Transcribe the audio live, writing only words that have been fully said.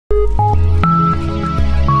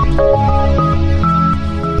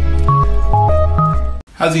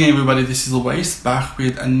How's it going, everybody? This is Always back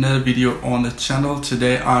with another video on the channel.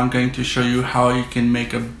 Today I'm going to show you how you can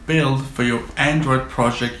make a build for your Android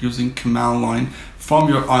project using command line from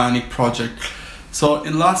your Ionic project. So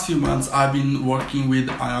in the last few months I've been working with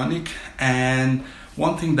Ionic, and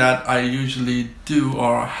one thing that I usually do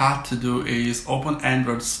or had to do is open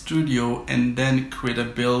Android Studio and then create a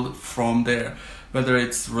build from there, whether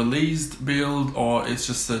it's released build or it's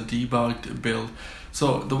just a debugged build.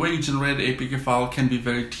 So the way you generate an APK file can be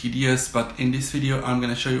very tedious, but in this video I'm going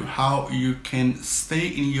to show you how you can stay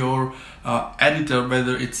in your editor,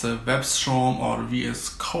 whether it's a WebStorm or VS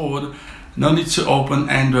Code. No need to open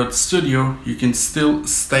Android Studio. You can still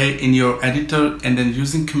stay in your editor, and then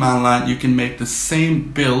using command line you can make the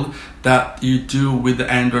same build that you do with the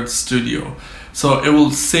Android Studio. So it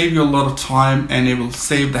will save you a lot of time, and it will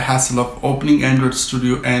save the hassle of opening Android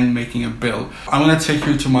Studio and making a build. I'm going to take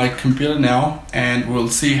you to my computer now and we'll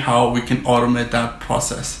see how we can automate that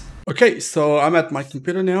process. Okay, so I'm at my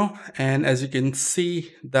computer now, and as you can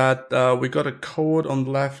see that we got a code on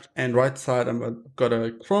the left and right side. I've got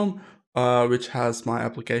a Chrome which has my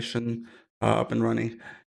application up and running.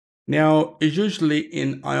 Now, usually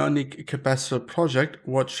in Ionic capacitor project,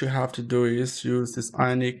 what you have to do is use this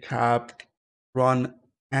Ionic cap run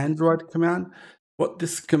Android command. What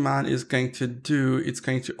this command is going to do, it's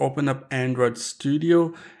going to open up Android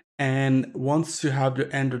Studio, and once you have your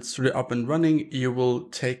Android Studio up and running, you will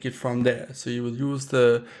take it from there. So you will use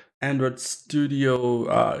the Android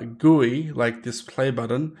Studio GUI, like this play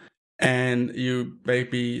button, and you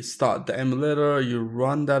maybe start the emulator, you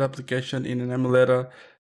run that application in an emulator,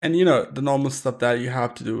 and you know, the normal stuff that you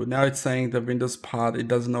have to do. Now it's saying the Windows part, it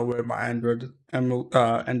doesn't know where my Android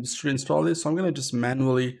Studio install is, so I'm gonna just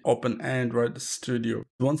manually open Android Studio.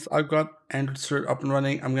 Once I've got Android Studio up and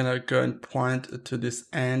running, I'm gonna go and point to this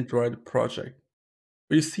Android project.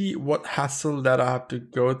 You see what hassle that I have to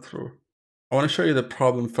go through. I want to show you the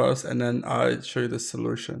problem first, and then I'll show you the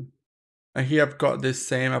solution. And here I've got this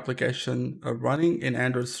same application running in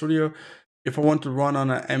Android Studio. If I want to run on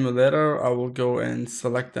an emulator, I will go and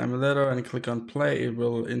select the emulator and click on play. It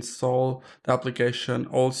will install the application.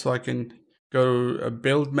 Also, I can go to a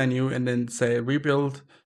build menu and then say rebuild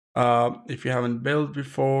if you haven't built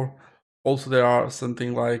before. Also, there are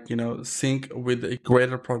something like, you know, sync with a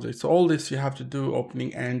greater project. So all this you have to do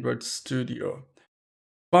opening Android Studio.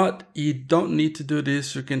 But you don't need to do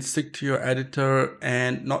this. You can stick to your editor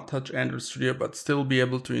and not touch Android Studio, but still be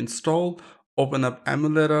able to install, open up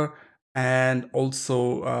emulator, and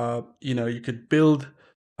also, you know, you could build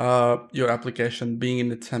your application being in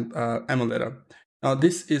the emulator. Now,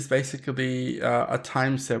 this is basically a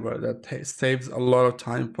time saver that saves a lot of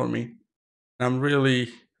time for me. And I'm really,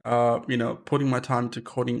 you know, putting my time to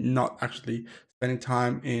coding, not actually spending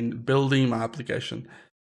time in building my application.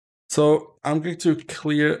 So I'm going to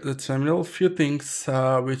clear the terminal. A few things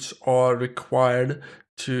which are required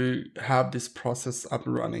to have this process up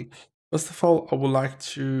and running. First of all, I would like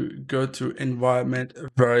to go to environment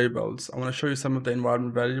variables. I want to show you some of the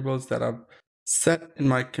environment variables that I've set in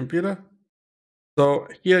my computer. So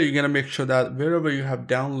here you're going to make sure that wherever you have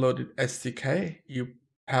downloaded SDK, you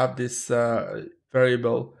have this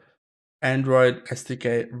variable Android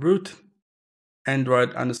SDK root,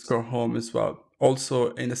 Android underscore home as well. Also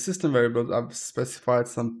in the system variables, I've specified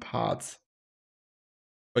some paths.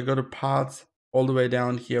 If I go to paths all the way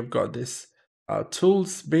down here, I've got this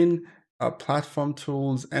tools bin, platform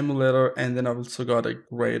tools, emulator, and then I've also got a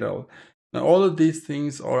Gradle. Now all of these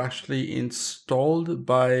things are actually installed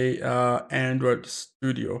by Android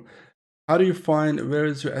Studio. How do you find where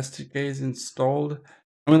is your SDKs installed?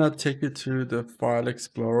 I'm going to take you to the File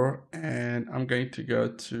Explorer, and I'm going to go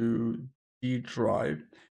to D drive.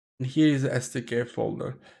 And here is the SDK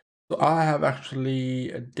folder. So I have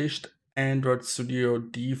actually dished Android Studio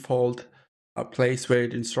default place where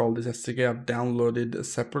it installed this SDK. I've downloaded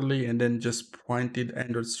separately and then just pointed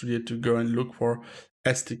Android Studio to go and look for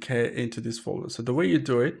SDK into this folder. So the way you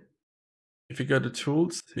do it, if you go to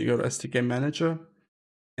Tools, you go to SDK Manager,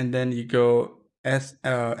 and then you go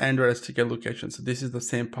Android SDK location. So this is the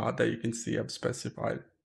same part that you can see I've specified.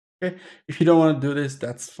 Okay, if you don't want to do this,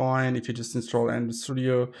 that's fine. If you just install Android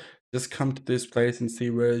Studio, just come to this place and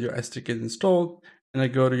see where your SDK is installed, and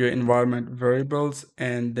then go to your environment variables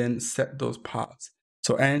and then set those paths.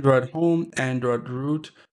 So Android home, Android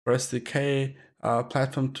root, for SDK,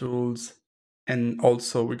 platform tools, and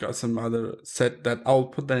also we got some other set that I'll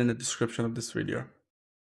put that in the description of this video.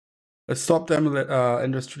 Let's stop the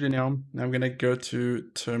Android Studio now. I'm going to go to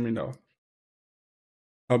terminal.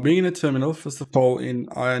 Now, being in a terminal, first of all, in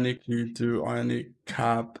Ionic, you do Ionic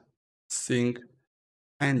cap sync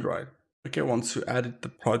Android. Okay, once you added the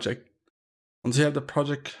project. Once you have the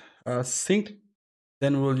project synced,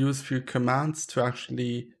 then we'll use a few commands to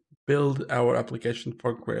actually build our application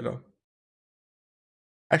for Gradle.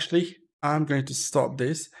 Actually, I'm going to stop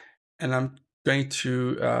this and I'm going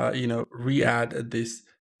to, re-add this.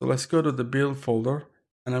 So let's go to the build folder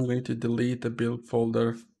and I'm going to delete the build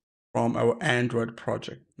folder from our Android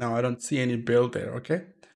project. Now I don't see any build there, okay?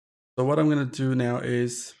 So what I'm going to do now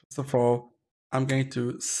is, first of all, I'm going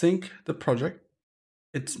to sync the project.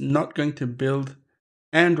 It's not going to build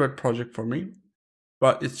Android project for me,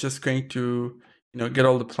 but it's just going to, get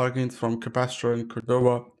all the plugins from Capacitor and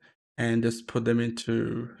Cordova and just put them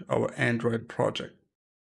into our Android project.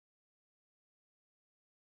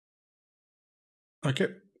 Okay,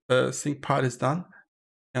 the sync part is done.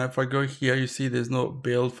 Now if I go here, you see there's no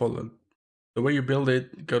build folder. The way you build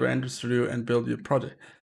it, go to Android Studio and build your project.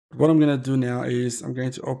 What I'm going to do now is I'm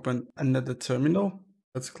going to open another terminal.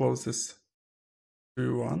 Let's close this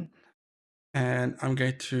to one. And I'm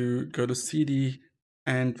going to go to CD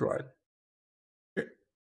Android. Okay.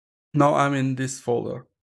 Now I'm in this folder.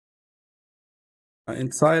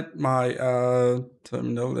 Inside my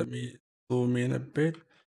terminal, let me zoom in a bit.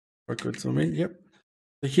 I could zoom in, yep.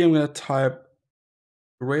 So here I'm going to type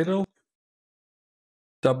Gradle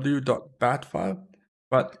w.bat file,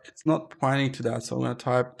 but it's not pointing to that. So I'm going to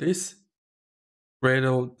type this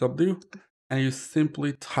Gradle w, and you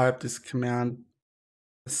simply type this command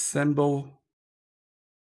assemble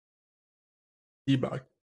debug.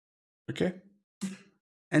 Okay,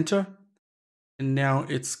 enter. And now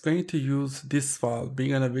it's going to use this file.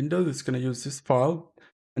 Being on a Windows, it's going to use this file.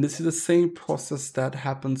 And this is the same process that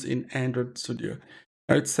happens in Android Studio.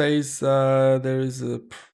 Now it says there is a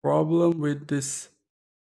problem with this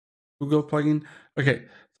Google plugin. Okay,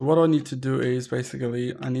 so what I need to do is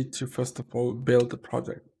basically I need to first of all build the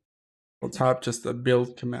project. I'll type just a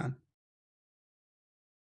build command.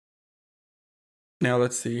 Now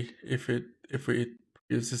let's see if it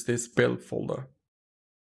uses this build folder.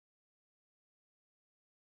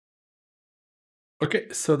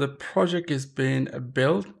 Okay, so the project is being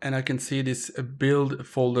built and I can see this build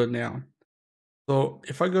folder now. So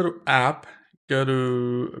if I go to app, go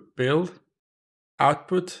to build,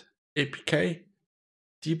 output, APK,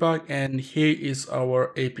 debug, and here is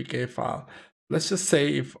our APK file. Let's just say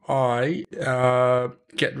if I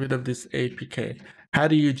get rid of this APK, how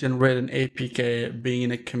do you generate an APK being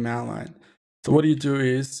in a command line? So what you do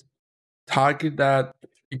is target that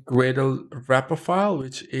Gradle wrapper file,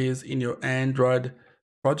 which is in your Android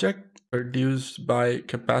project produced by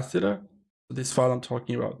Capacitor. This file I'm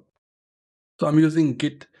talking about. So I'm using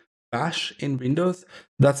git bash in Windows.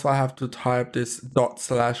 That's why I have to type this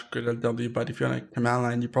 /gradlew. But if you're on a command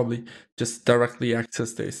line, you probably just directly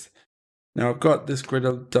access this. Now I've got this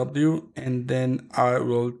gradlew, and then I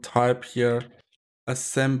will type here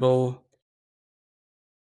assemble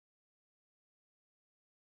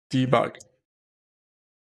debug.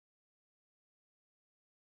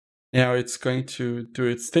 Now it's going to do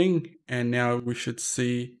its thing, and now we should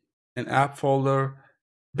see an app folder,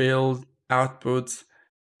 build, outputs,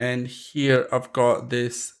 and here I've got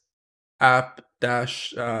this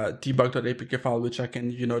app-debug.apk file, which I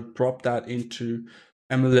can, drop that into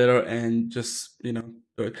emulator and just, do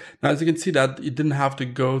it. Now, as you can see that it didn't have to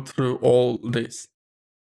go through all this.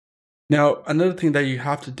 Now, another thing that you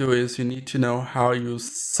have to do is you need to know how you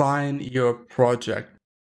sign your project.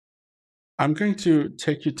 I'm going to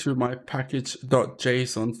take you to my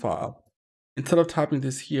package.json file. Instead of typing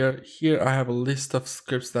this here I have a list of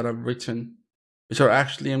scripts that I've written, which are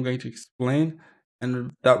actually I'm going to explain,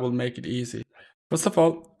 and that will make it easy. First of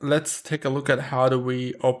all, let's take a look at how do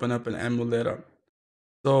we open up an emulator.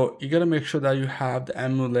 So you got to make sure that you have the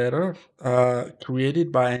emulator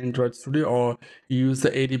created by Android Studio, or you use the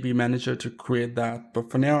ADB manager to create that. But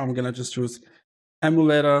for now, I'm going to just use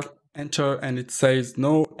emulator, enter, and it says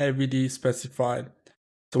no AVD specified.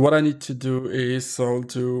 So what I need to do is I'll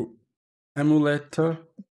do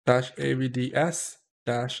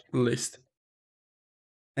emulator-avds-list.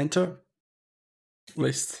 Enter.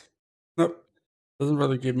 List. Nope. Doesn't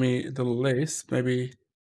really give me the list. Maybe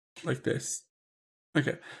like this.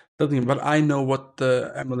 Okay. Doesn't, but I know what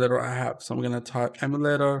the emulator I have. So I'm gonna type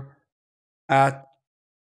emulator at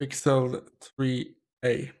pixel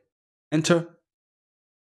 3a. Enter.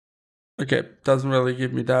 Okay, doesn't really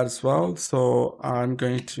give me that as well. So I'm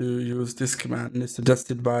going to use this command, and it's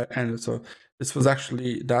suggested by Android. So this was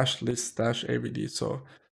actually -list-avd. So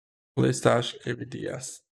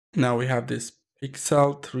list-avds. Now we have this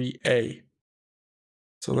pixel 3a.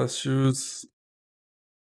 So let's use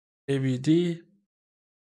avd,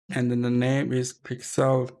 and then the name is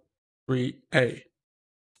pixel 3a.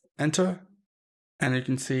 Enter, and you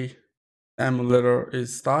can see emulator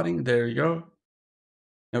is starting. There you go.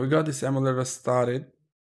 Now we got this emulator started,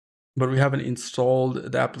 but we haven't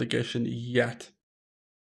installed the application yet.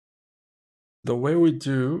 The way we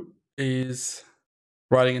do is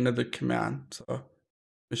writing another command. So let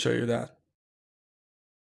me show you that.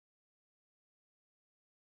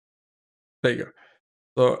 There you go.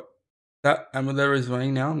 So that emulator is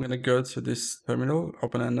running now. I'm going to go to this terminal,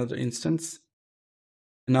 open another instance.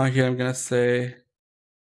 And now here I'm going to say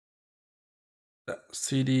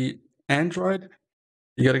cd Android.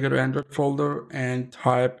 You got to go to Android folder and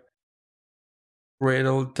type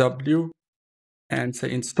Gradle W and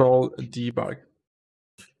say install debug.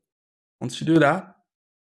 Once you do that,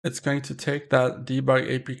 it's going to take that debug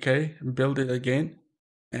APK, build it again,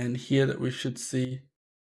 and here we should see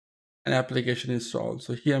an application installed.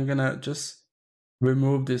 So here I'm gonna just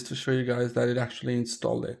remove this to show you guys that it actually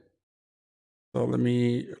installed it. So let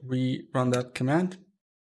me rerun that command.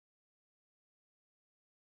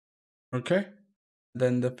 Okay,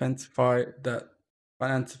 then the fancify,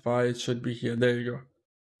 it should be here. There you go.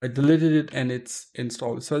 I deleted it and it's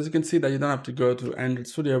installed. So as you can see that you don't have to go to Android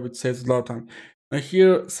Studio, which saves a lot of time. Now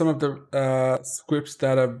here are some of the scripts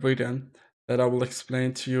that I've written that I will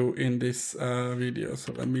explain to you in this video.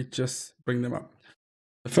 So let me just bring them up.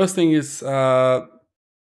 The first thing is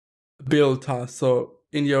build task. So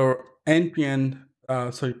in your npm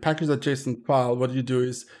package.json file, what you do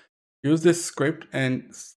is use this script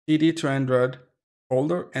and cd to Android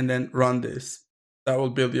folder and then run this. That will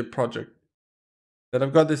build your project. Then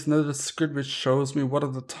I've got this another script which shows me what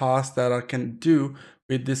are the tasks that I can do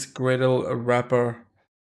with this Gradle wrapper.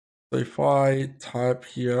 So if I type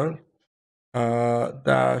here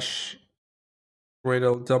dash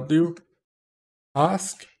Gradle W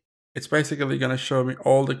task, it's basically going to show me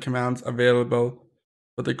all the commands available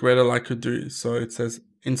for the Gradle I could do. So it says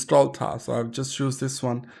install task. So I've just used this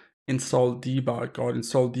one, install debug or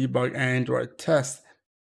install debug Android test.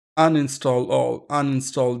 Uninstall all,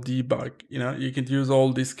 uninstall debug. You know, you can use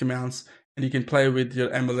all these commands and you can play with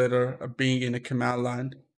your emulator being in a command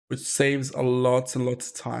line, which saves a lots and lots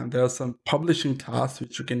of time. There are some publishing tasks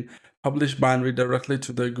which you can publish binary directly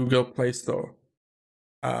to the Google Play Store.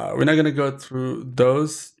 We're not going to go through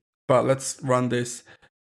those, but let's run this.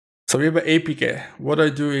 So we have an APK. What I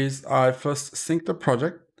do is I first sync the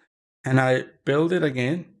project and I build it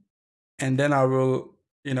again, and then I will,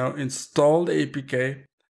 install the APK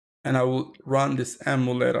and I will run this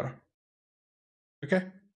emulator. Okay,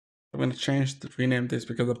 I'm going to rename this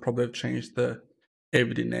because I probably have changed the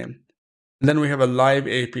AVD name. And then we have a live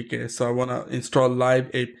APK. So I want to install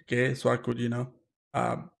live APK so I could,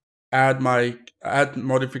 add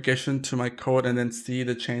modification to my code and then see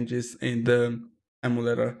the changes in the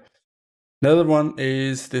emulator. Another one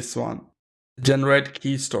is this one, generate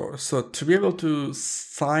key store. So to be able to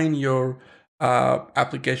sign your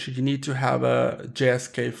application, you need to have a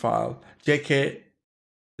JSK file, JKS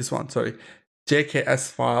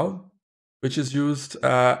file, which is used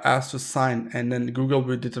as to sign, and then Google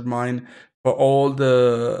will determine for all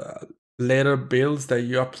the later builds that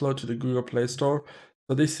you upload to the Google Play Store.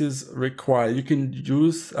 So this is required. You can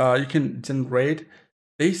generate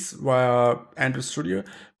this via Android Studio,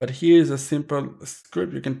 but here is a simple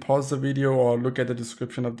script. You can pause the video or look at the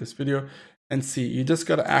description of this video and see. You just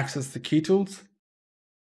got to access the key tools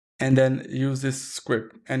and then use this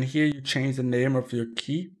script. And here you change the name of your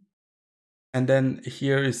key. And then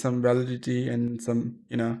here is some validity and some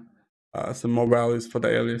more values for the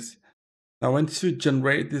alias. Now, once you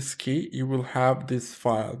generate this key, you will have this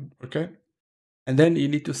file, okay? And then you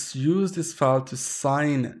need to use this file to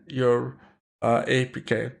sign your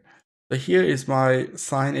APK. So here is my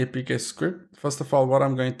sign APK script. First of all, what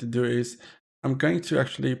I'm going to do is I'm going to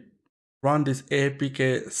actually run this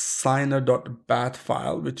APK signer.bat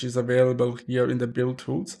file, which is available here in the build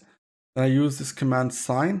tools. And I use this command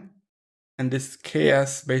sign, and this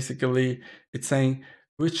KS basically it's saying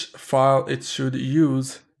which file it should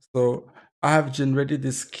use. So I have generated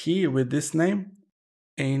this key with this name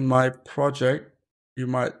in my project. You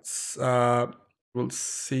might will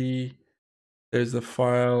see there's a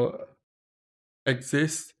file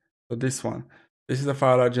exists. So this one. This is the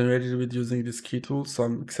file I generated with using this key tool. So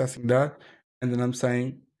I'm accessing that. And then I'm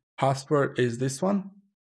saying password is this one.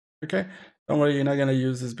 Okay. Don't worry, you're not going to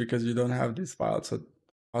use this because you don't have this file. So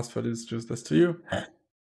password is useless to you.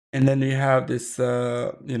 And then you have this,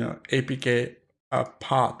 APK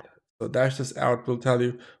path. So dash this out will tell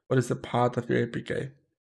you what is the path of your APK.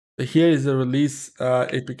 So here is the release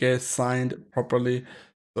APK signed properly.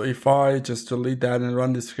 So if I just delete that and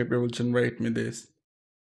run this script, it will generate me this.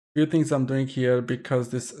 Few things I'm doing here because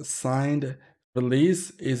this signed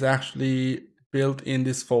release is actually built in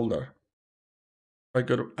this folder. I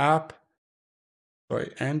go to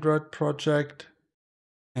Android project,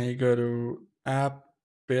 and you go to app,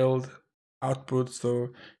 build, output.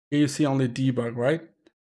 So here you see only debug, right?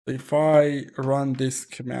 So if I run this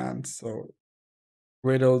command, so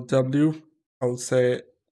 -w, I will say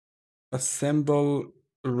assemble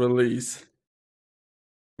release.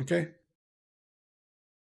 Okay.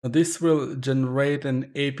 Now this will generate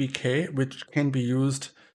an APK which can be used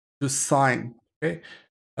to sign. Okay.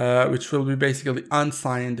 Which will be basically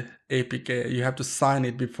unsigned APK. You have to sign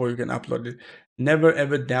it before you can upload it. Never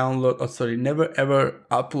ever download, or sorry, never ever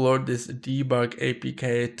upload this debug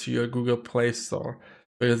APK to your Google Play Store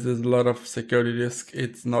because there's a lot of security risk.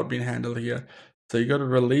 It's not being handled here. So you got to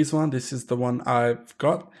release one. This is the one I've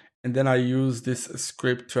got. And then I use this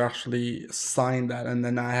script to actually sign that. And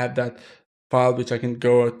then I have that file which I can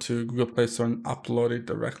go to Google Play Store and upload it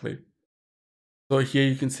directly. So here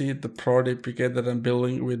you can see the prod APK that I'm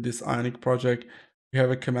building with this Ionic project. We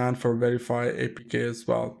have a command for verify APK as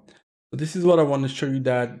well. So this is what I want to show you,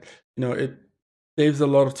 that it saves a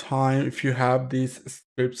lot of time if you have these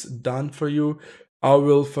scripts done for you. I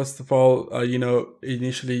will first of all,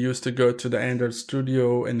 initially used to go to the Android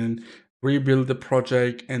Studio and then rebuild the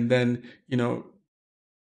project, and then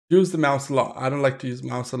use the mouse a lot. I don't like to use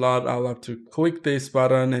mouse a lot. I'll have to click this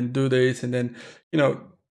button and do this, and then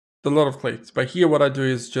a lot of clicks. But here what I do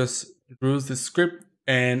is just use the script,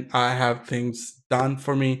 and I have things done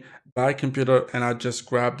for me by computer, and I just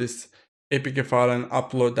grab this APK file and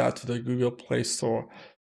upload that to the Google Play Store.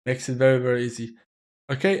 Makes it very, very easy.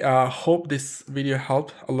 Okay, I hope this video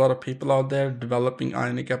helped a lot of people out there developing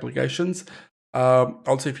Ionic applications.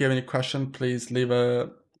 Also, if you have any question, please leave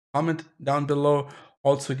a comment down below.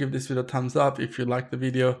 Also, give this video a thumbs up if you like the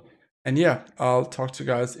video. And yeah, I'll talk to you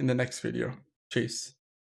guys in the next video. Cheers.